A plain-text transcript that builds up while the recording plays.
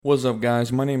What's up,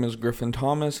 guys? My name is Griffin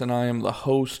Thomas, and I am the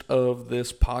host of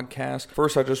this podcast.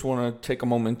 First, I just want to take a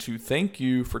moment to thank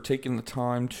you for taking the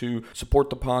time to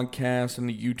support the podcast and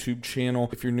the YouTube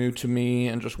channel. If you're new to me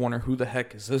and just wonder who the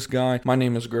heck is this guy, my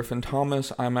name is Griffin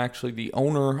Thomas. I'm actually the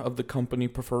owner of the company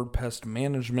Preferred Pest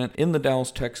Management in the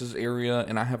Dallas, Texas area,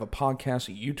 and I have a podcast,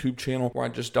 a YouTube channel where I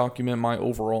just document my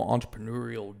overall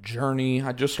entrepreneurial journey.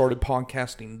 I just started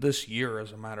podcasting this year,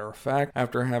 as a matter of fact,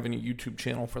 after having a YouTube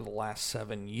channel for the last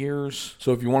 7 years.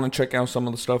 So if you want to check out some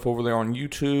of the stuff over there on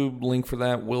YouTube, link for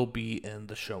that will be in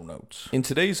the show notes. In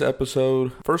today's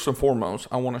episode, first and foremost,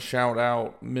 I want to shout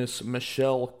out Miss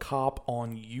Michelle Kopp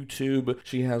on YouTube.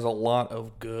 She has a lot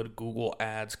of good Google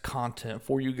Ads content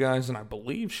for you guys, and I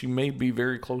believe she may be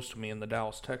very close to me in the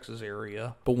Dallas, Texas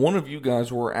area. But one of you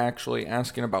guys were actually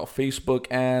asking about Facebook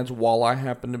ads while I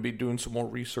happen to be doing some more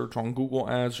research on Google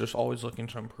Ads, just always looking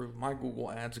to improve my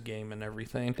Google Ads game and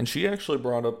everything. And she actually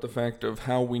brought up the fact of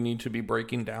how we need to be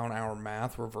breaking down our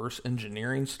math reverse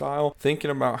engineering style,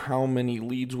 thinking about how many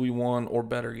leads we want, or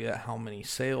better yet, how many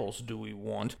sales do we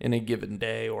want in a given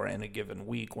day or in a given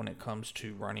week when it comes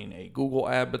to running a Google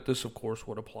ad. But this, of course,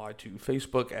 would apply to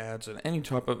Facebook ads and any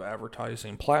type of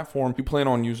advertising platform you plan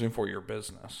on using for your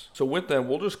business. So with that,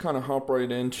 we'll just kind of hop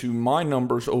right into my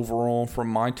numbers overall from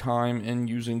my time in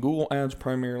using Google Ads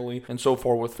primarily. And so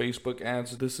far with Facebook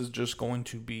ads, this is just going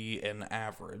to be an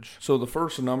average. So the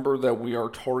first number that we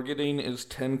are targeting is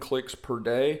 10 clicks per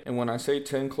day. And when I say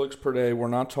 10 clicks per day, we're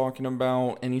not talking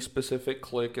about any specific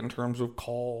click in terms of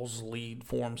calls, lead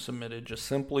form submitted, just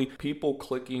simply people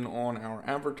clicking on our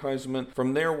advertisement.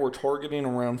 From there, we're targeting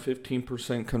around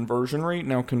 15% conversion rate.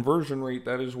 Now, conversion rate,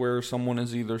 that is where someone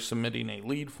is either submitting a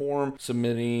lead form,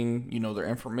 submitting, their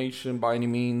information by any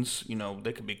means,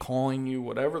 they could be calling you,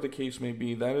 whatever the case may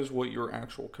be. That is what your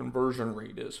actual conversion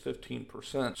rate is,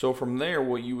 15%. So from there,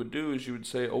 what you would do is you would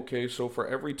say, okay, so for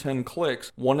every 10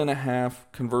 clicks, 1.5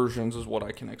 conversions is what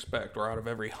I can expect, or out of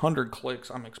every 100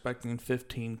 clicks, I'm expecting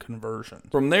 15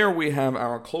 conversions. From there, we have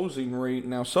our closing rate.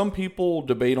 Now, some people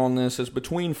debate on this as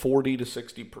between 40 to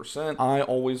 60%. I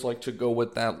always like to go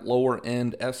with that lower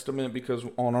end estimate because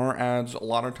on our ads, a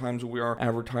lot of times we are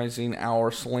advertising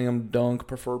our slam dunk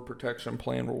preferred protection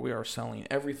plan where we are selling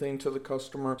everything to the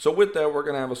customer. So with that, we're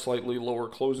going to have a slightly lower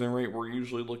closing rate. We're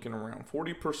usually looking around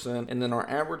 40%. And then our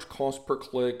average cost per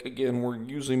click, again, we're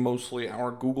using mostly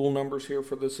our Google numbers here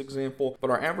for this example, but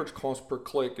our average cost per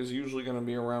click is usually going to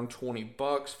be around $20,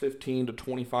 $15 to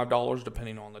 $25,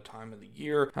 depending on the time of the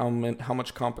year, how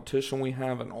much competition we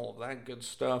have, and all of that good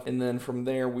stuff. And then from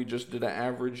there, we just did an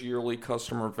average yearly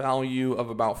customer value of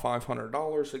about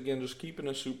 $500. Again, just keeping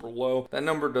it super low. That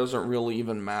number doesn't really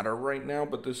even matter right now,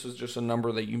 but this is just a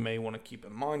number that you may want to keep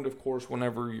in mind, of course,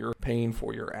 whenever you're paying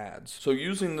for your ads. So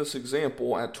using this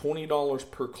example at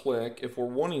 $20 per click, if we're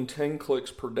wanting 10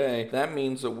 clicks per day, that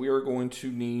means that we are going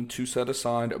to need to set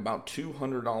aside about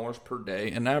 $200 per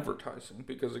day in advertising.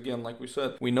 Because again, like we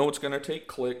said, we know it's going to take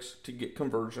clicks to get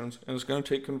conversions, and it's going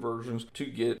to take conversions to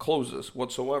get closes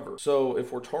whatsoever. So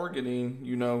if we're targeting,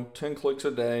 10 clicks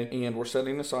a day, and we're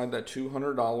setting aside that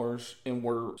 $200, and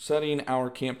we're setting our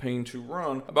campaign to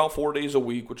run about 4 days a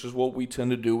week, which is what we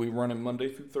tend to do. We run it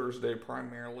Monday through Thursday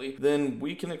primarily. Then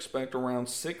we can expect around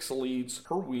 6 leads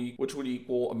per week, which would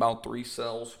equal about 3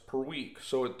 sales per week.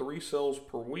 So at 3 sales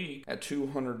per week at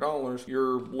 $200,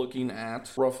 you're looking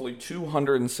at roughly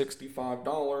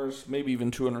 $265, maybe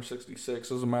even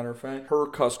 $266 as a matter of fact, per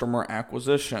customer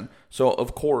acquisition. So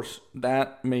of course,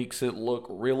 that makes it look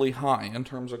really high in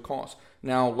terms of cost.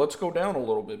 Now, let's go down a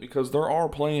little bit because there are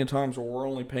plenty of times where we're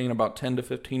only paying about $10 to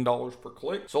 $15 per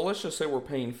click. So let's just say we're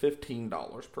paying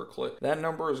 $15 per click. That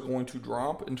number is going to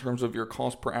drop in terms of your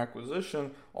cost per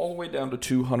acquisition all the way down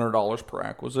to $200 per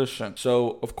acquisition.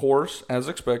 So, of course, as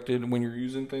expected, when you're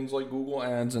using things like Google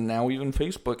Ads and now even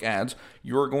Facebook ads,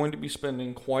 you're going to be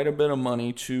spending quite a bit of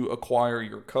money to acquire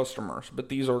your customers. But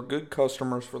these are good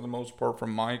customers for the most part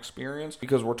from my experience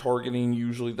because we're targeting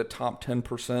usually the top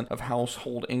 10% of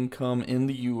household income in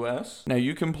the US. Now,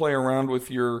 you can play around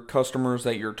with your customers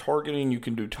that you're targeting. You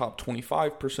can do top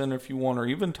 25% if you want, or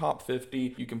even top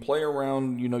 50. You can play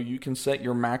around, you can set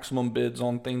your maximum bids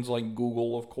on things like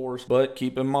Google, of course, but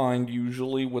keep in mind,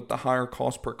 usually with the higher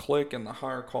cost per click and the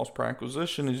higher cost per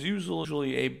acquisition is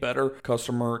usually a better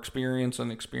customer experience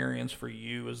and experience for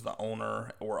you as the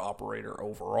owner or operator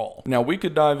overall. Now, we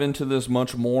could dive into this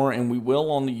much more, and we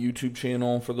will on the YouTube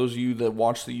channel. For those of you that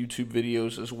watch the YouTube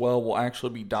videos as well, we'll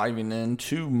actually be diving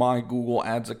into my Google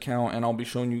Ads account, and I'll be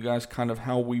showing you guys kind of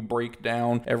how we break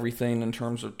down everything in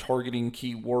terms of targeting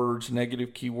keywords,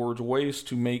 negative keywords, ways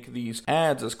to make these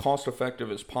ads as cost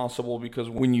effective as possible, because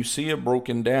when you see it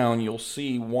broken down, you'll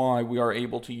see why we are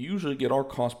able to usually get our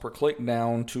cost per click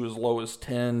down to as low as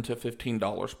 $10 to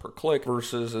 $15 per click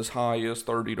versus as high as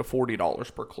 $30 to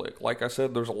 $40 per click. Like I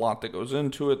said, there's a lot that goes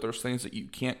into it. There's things that you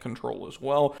can't control as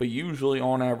well, but usually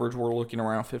on average we're looking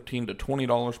around $15 to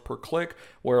 $20 per click,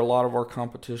 where a lot of our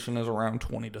competition is around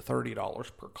 $20 to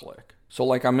 $30 per click. So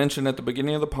like I mentioned at the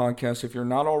beginning of the podcast, if you're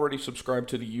not already subscribed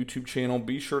to the YouTube channel,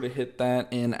 be sure to hit that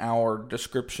in our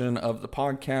description of the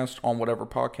podcast on whatever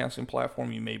podcasting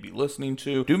platform you may be listening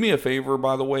to. Do me a favor,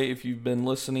 by the way, if you've been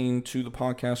listening to the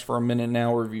podcast for a minute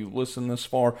now, or if you've listened this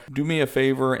far, do me a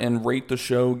favor and rate the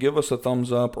show. Give us a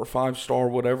thumbs up or 5-star,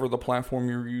 whatever the platform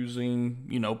you're using,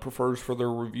 prefers for their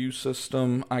review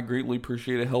system. I greatly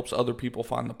appreciate it. It helps other people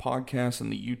find the podcast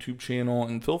and the YouTube channel.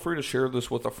 And feel free to share this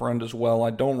with a friend as well. I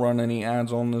don't run any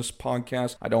ads on this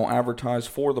podcast. I don't advertise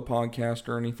for the podcast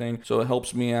or anything, so it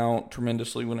helps me out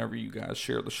tremendously whenever you guys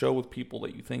share the show with people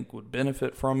that you think would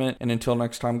benefit from it. And until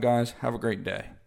next time, guys, have a great day.